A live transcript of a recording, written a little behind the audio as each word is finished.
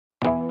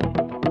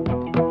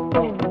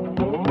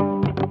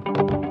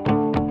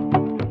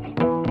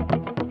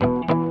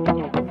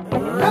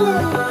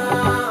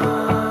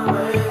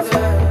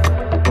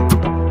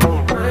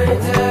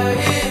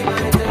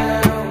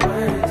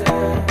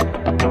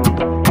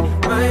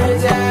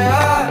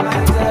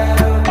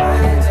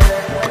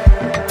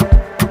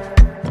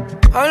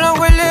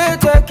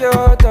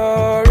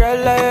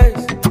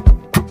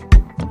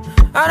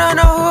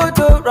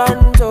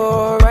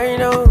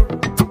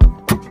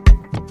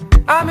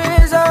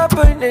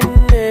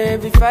burning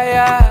heavy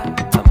fire.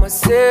 I'ma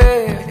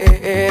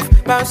save,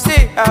 bouncy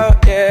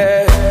out,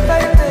 yeah.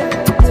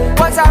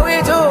 What are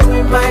we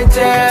doing, my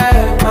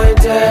dear, my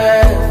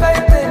dear?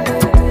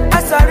 I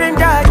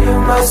surrender you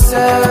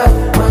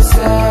myself,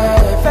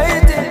 myself.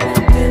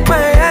 My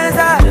hands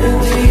are in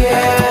the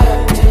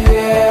air, the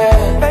air.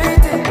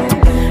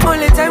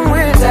 Only time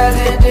will tell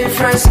the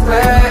difference,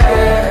 clear.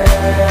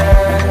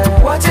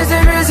 What is the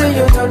reason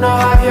you do not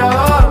have your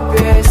own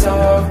peace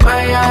of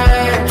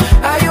mind?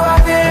 Are you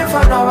having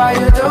fun or are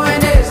you doing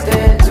this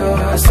thing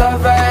to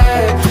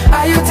survive?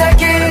 Are you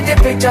taking the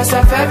pictures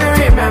of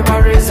every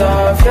memories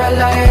of your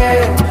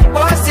life?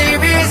 What's the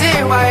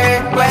reason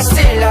why we're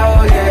still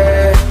out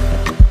here?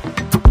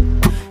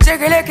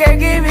 Chicken,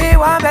 give me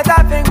one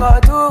better thing or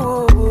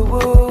two.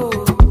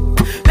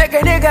 Make a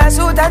nigga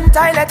suit and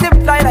tie, let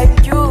him fly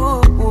like you.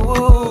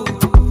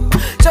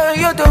 Turn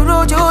you to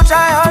root, you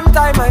try on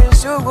time my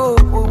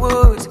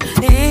shoes.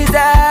 Is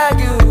that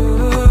you?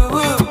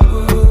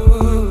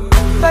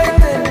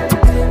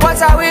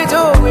 What are we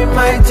doing,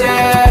 my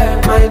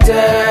dear, my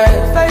dear?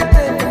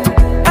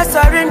 I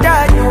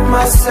surrender you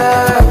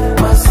myself,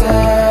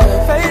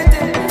 myself.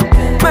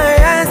 My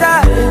hands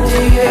are in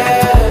the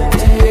air,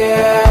 the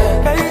air.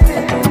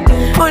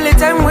 Only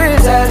time will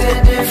tell the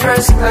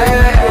difference,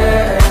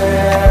 clear.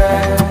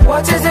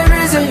 What is the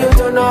reason you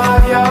do not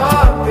have your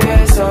own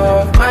peace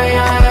of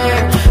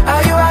mind?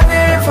 Are you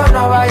having fun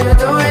or are you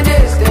doing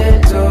this thing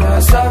to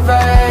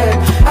survive?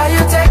 Are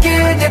you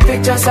taking the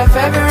pictures of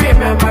every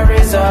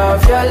memories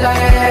of your life?